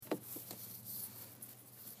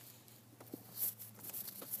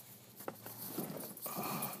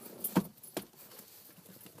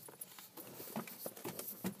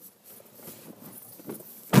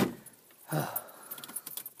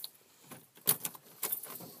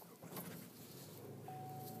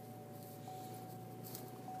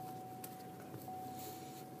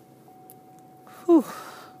Whew.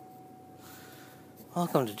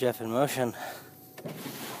 Welcome to Jeff in Motion.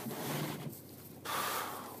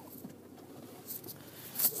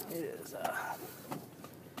 It is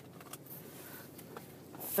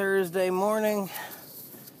Thursday morning.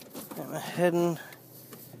 I'm heading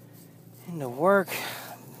into work.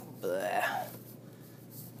 Blah.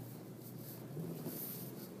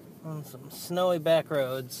 On some snowy back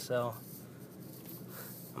roads, so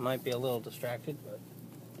I might be a little distracted, but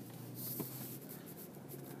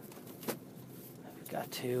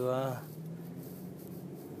I've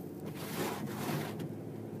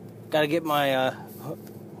got to get my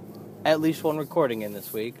at least one recording in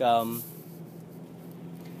this week. In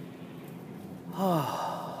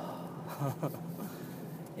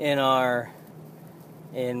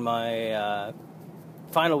my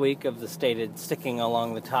final week of the stated sticking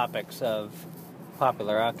along the topics of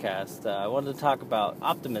Popular Outcast, I wanted to talk about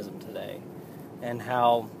optimism today and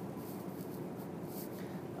how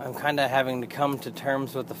I'm kind of having to come to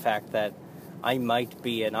terms with the fact that I might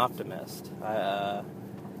be an optimist,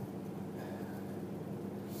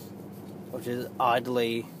 which is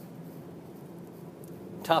oddly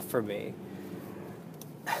tough for me.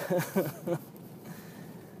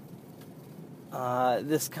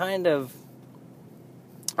 This kind of,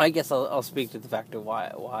 I guess I'll speak to the fact of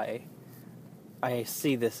why I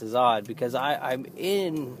see this as odd, because I'm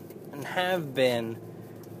in and have been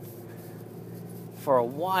for a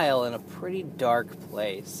while in a pretty dark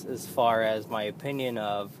place as far as my opinion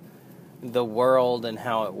of the world and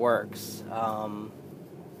how it works.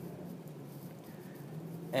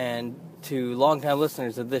 And to longtime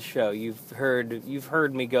listeners of this show, you've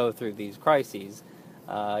heard me go through these crises,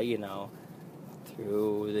 through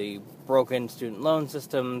the broken student loan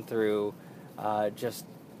system, through just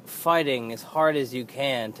fighting as hard as you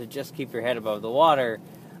can to just keep your head above the water,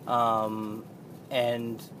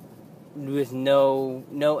 and with no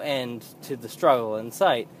end to the struggle in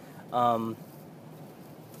sight.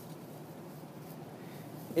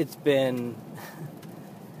 It's been...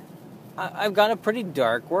 I've got a pretty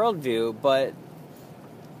dark worldview, but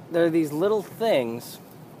there are these little things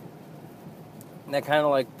that kind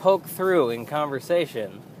of like poke through in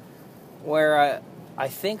conversation where I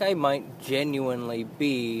think I might genuinely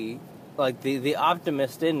be like the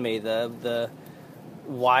optimist in me, the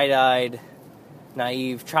wide-eyed,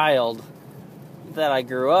 naive child that I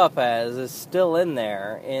grew up as is still in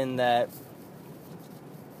there, in that.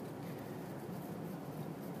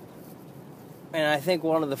 And I think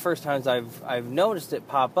one of the first times I've noticed it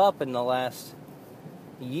pop up in the last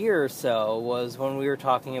year or so was when we were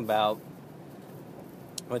talking about,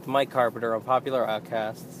 with Mike Carpenter on Popular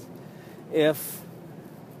Outcasts, if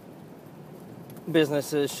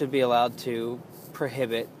businesses should be allowed to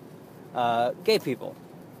prohibit gay people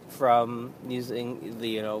from using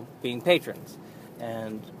being patrons.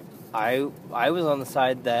 And I was on the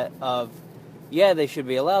side they should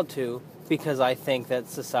be allowed to, because I think that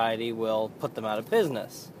society will put them out of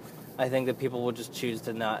business. I think that people will just choose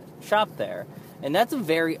to not shop there. And that's a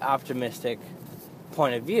very optimistic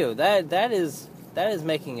point of view. That is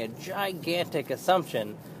making a gigantic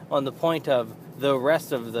assumption on the point of the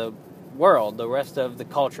rest of the world, the rest of the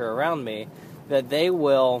culture around me, that they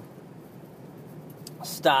will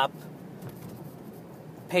stop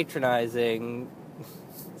patronizing.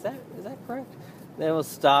 Is that correct? They will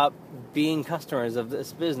stop being customers of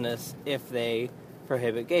this business if they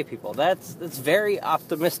prohibit gay people. That's very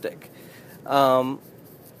optimistic. And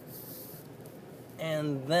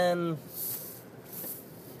then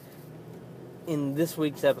in this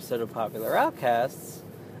week's episode of Popular Outcasts,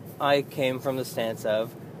 I came from the stance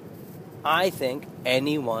of, I think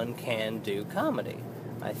anyone can do comedy.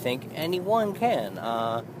 I think anyone can.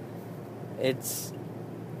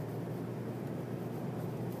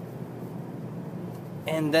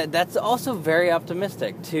 And that's also very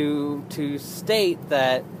optimistic to state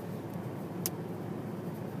that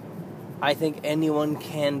I think anyone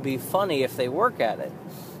can be funny if they work at it.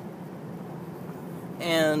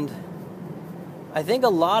 And I think a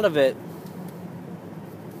lot of this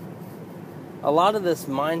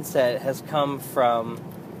mindset has come from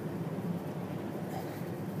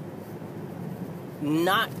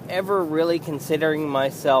not ever really considering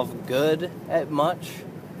myself good at much.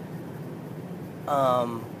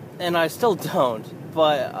 And I still don't,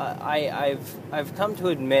 but I've come to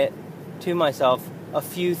admit to myself a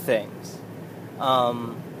few things.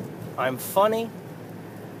 I'm funny.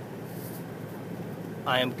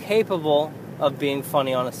 I am capable of being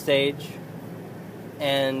funny on a stage,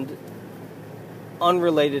 and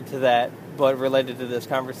unrelated to that, but related to this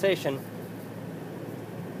conversation,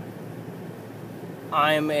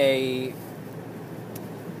 I'm a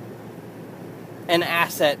an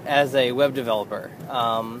asset as a web developer.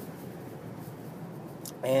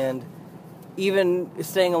 And even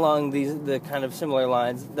staying along the kind of similar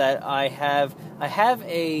lines, that I have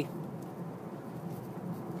a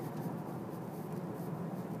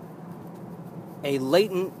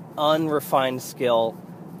latent, unrefined skill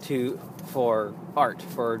for art,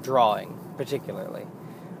 for drawing, particularly.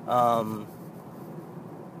 And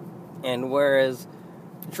whereas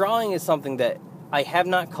drawing is something that I have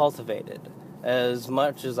not cultivated as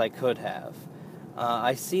much as I could have,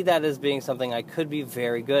 I see that as being something I could be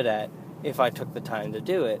very good at if I took the time to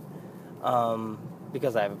do it,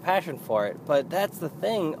 because I have a passion for it. But that's the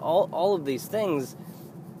thing. All of these things,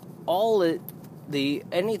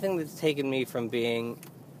 anything that's taken me from being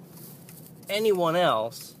anyone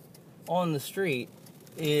else on the street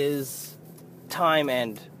is time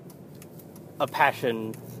and a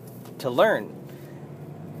passion to learn.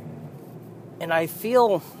 And I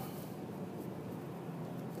feel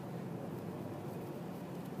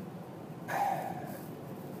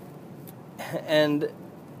and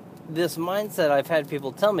this mindset, I've had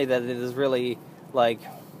people tell me that it is really like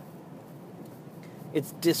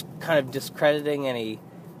it's kind of discrediting any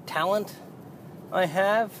talent I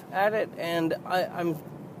have at it, and I'm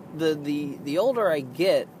the older I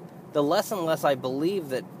get, the less and less I believe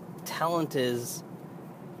that talent is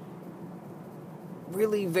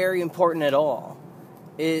really very important at all.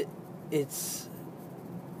 It's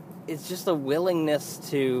just a willingness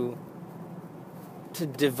to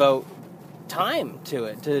devote time to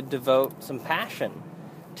it, to devote some passion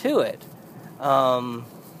to it. How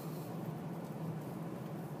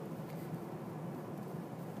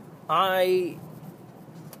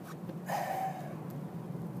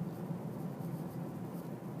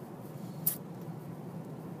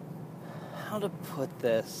to put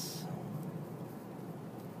this?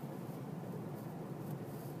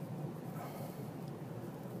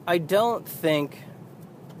 I don't think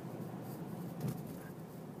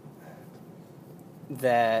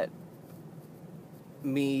that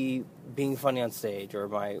me being funny on stage or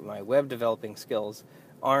my web developing skills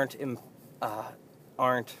aren't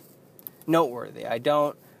noteworthy. I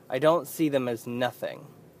don't see them as nothing.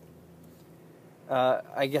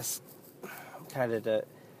 I guess kind of to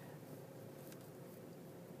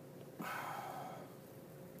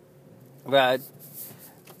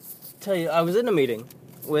tell you, I was in a meeting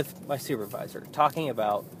with my supervisor talking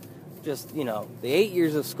about just, the 8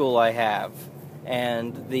 years of school I have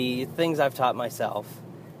and the things I've taught myself,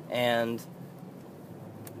 and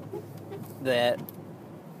that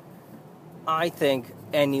I think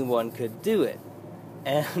anyone could do it.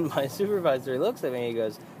 And my supervisor looks at me and he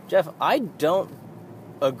goes, "Jeff, I don't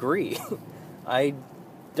agree. I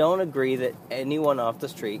don't agree that anyone off the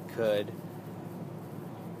street could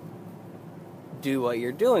do what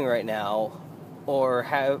you're doing right now, or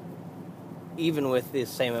have, even with the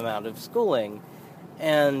same amount of schooling."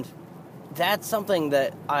 And that's something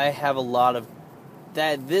that I have a lot of,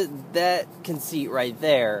 that conceit right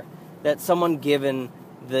there, that someone given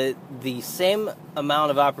the same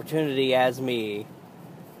amount of opportunity as me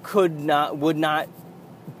would not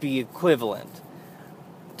be equivalent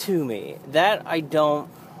to me. That I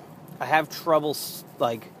have trouble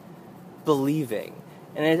believing.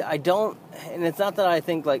 And it's not that I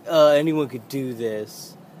think anyone could do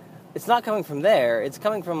this. It's not coming from there. It's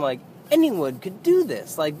coming from anyone could do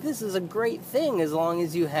this. This is a great thing as long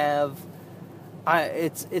as you have.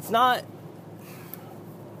 It's not.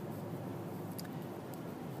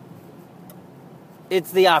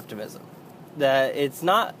 It's the optimism that it's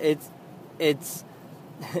not. It's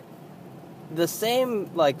the same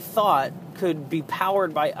thought could be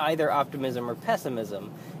powered by either optimism or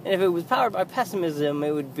pessimism. And if it was powered by pessimism,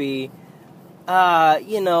 it would be,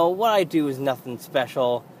 what I do is nothing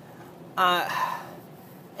special.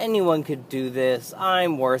 Anyone could do this.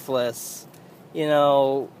 I'm worthless.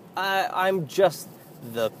 I'm just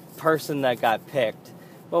the person that got picked.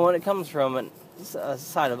 But when it comes from a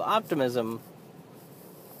side of optimism,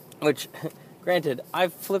 which, granted,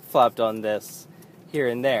 I've flip-flopped on this here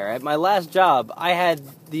and there. At my last job, I had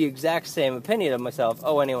the exact same opinion of myself.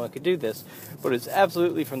 Oh, anyone could do this. But it's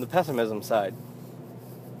absolutely from the pessimism side.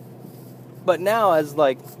 But now, as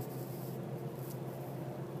my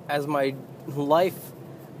life,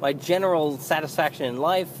 my general satisfaction in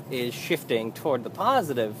life is shifting toward the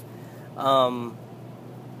positive,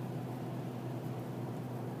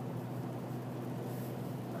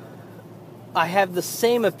 I have the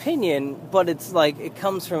same opinion, but it's it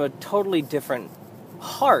comes from a totally different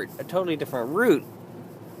heart, a totally different root,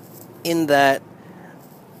 in that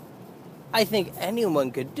I think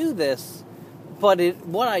anyone could do this, but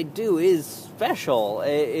what I do is special.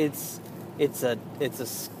 It's it's a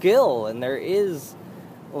skill, and there is,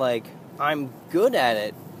 like, I'm good at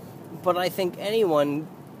it, but I think anyone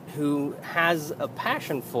who has a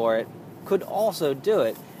passion for it could also do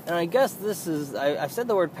it. And I guess I've said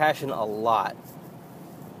the word passion a lot.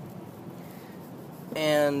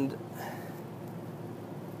 And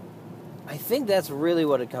I think that's really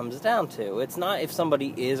what it comes down to. It's not if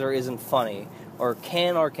somebody is or isn't funny, or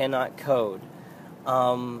can or cannot code.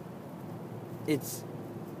 It's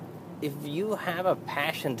if you have a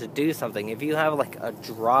passion to do something, if you have like a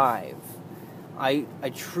drive, I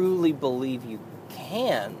truly believe you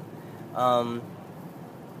can.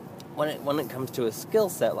 When it comes to a skill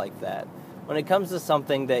set like that, when it comes to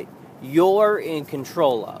something that you're in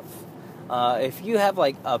control of, if you have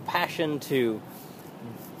like a passion to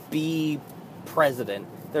be president,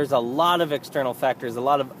 there's a lot of external factors, a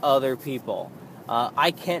lot of other people. I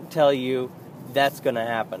can't tell you that's going to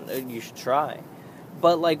happen. You should try.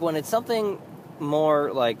 But like when it's something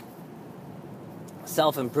more like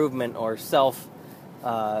self-improvement or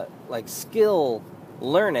like skill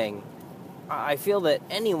learning, I feel that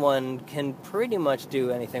anyone can pretty much do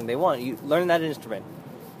anything they want. You learn that instrument.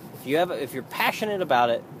 If you're passionate about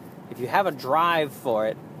it, if you have a drive for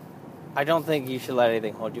it, I don't think you should let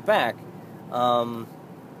anything hold you back.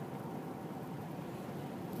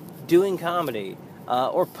 Doing comedy,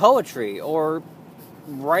 or poetry, or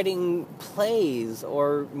writing plays,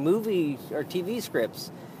 or movie or TV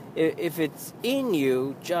scripts, if it's in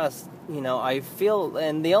you, just, I feel,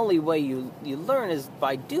 and the only way you learn is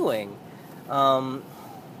by doing.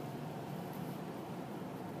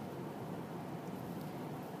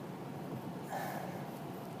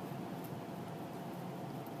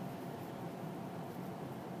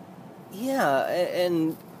 Yeah,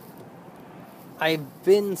 and I've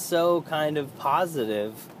been so kind of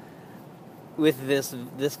positive with this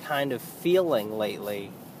kind of feeling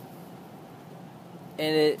lately.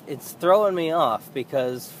 And it's throwing me off,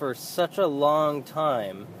 because for such a long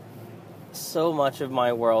time, so much of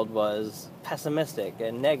my world was pessimistic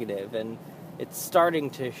and negative, and it's starting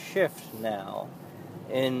to shift now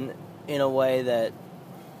in a way that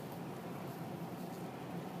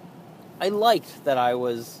I liked that I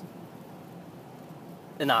was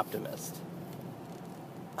an optimist.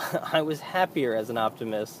 I was happier as an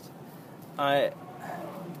optimist. I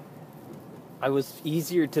was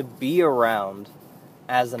easier to be around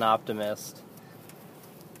as an optimist.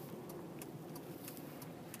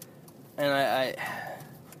 And I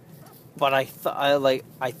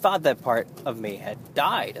thought that part of me had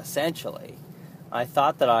died, essentially. I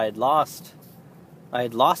thought that I had lost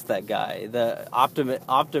that guy. The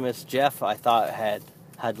optimist Jeff, I thought,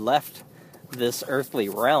 had left this earthly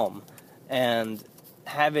realm. And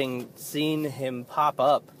having seen him pop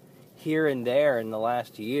up here and there in the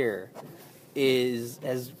last year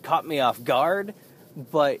has caught me off guard,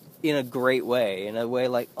 but in a great way. In a way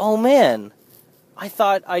like, oh man, I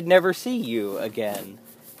thought I'd never see you again.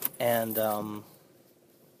 And,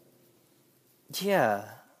 yeah.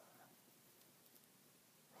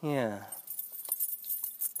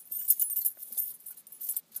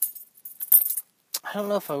 I don't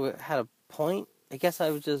know if I had a point. I guess I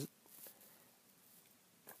was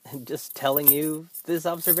just telling you this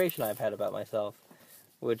observation I've had about myself,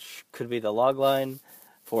 which could be the log line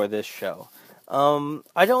for this show.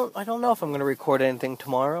 I don't know if I'm going to record anything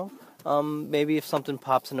tomorrow. Maybe if something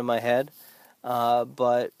pops into my head.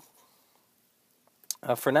 But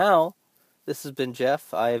for now, this has been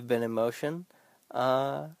Jeff. I have been in motion.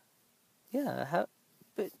 But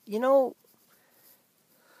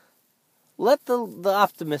let the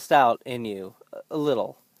optimist out in you a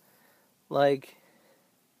little. Like,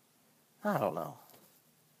 I don't know.